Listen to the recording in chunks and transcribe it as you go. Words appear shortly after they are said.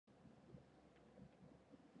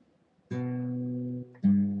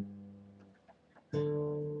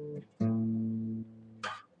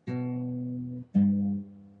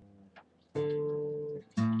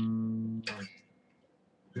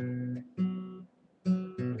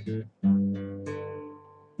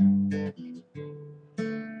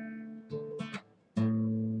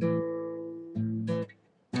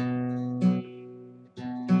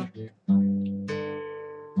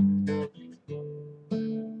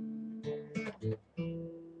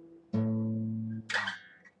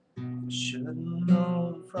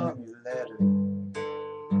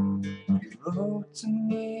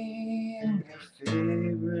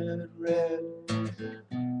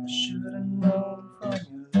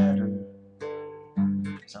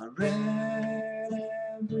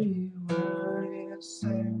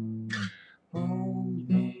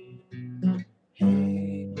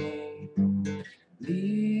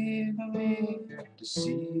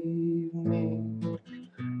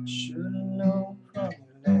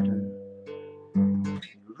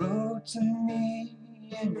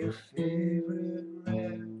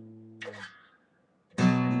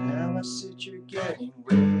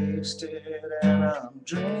wasted and I'm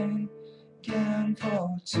drinking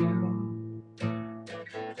for two.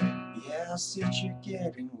 Yeah, I said you're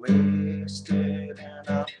getting wasted and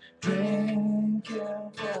I'm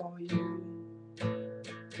drinking for you.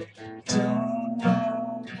 Don't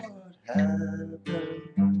know what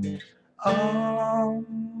happened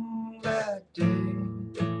on that day.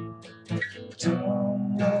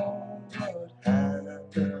 Don't know what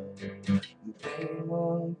happened. They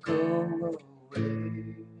won't go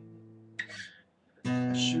away.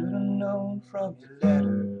 I should have known from your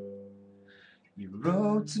letter you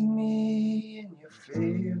wrote to me in your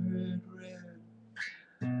favorite red.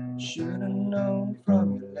 Should have known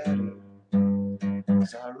from your letter,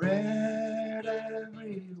 'cause I read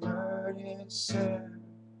every word it said.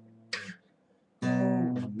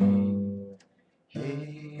 Hold me,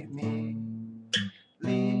 hate me,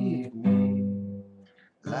 leave me,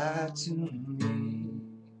 lie to me.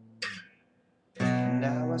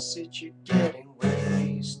 Now I sit you getting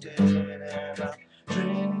wasted and I'm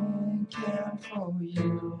drinking for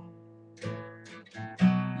you.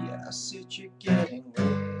 Yeah, I sit you getting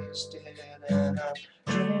wasted and I'm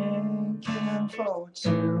drinking for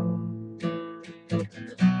two.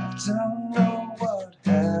 I don't know what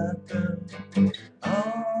happened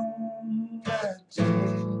on that day.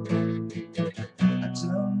 I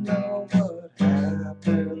don't know what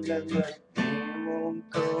happened and the pain won't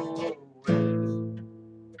go away.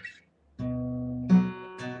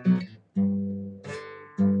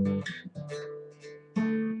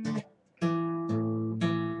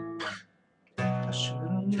 I should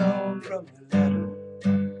have known from your letter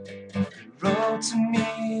you wrote to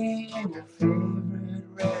me in your favorite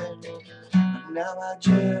red. But now I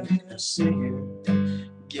just sit here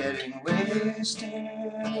getting wasted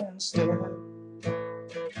instead.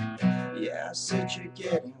 Yeah, I said you're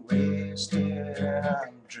getting wasted and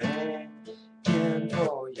I'm drinking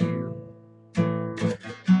for you.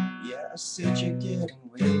 Yeah, I said you're getting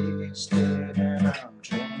wasted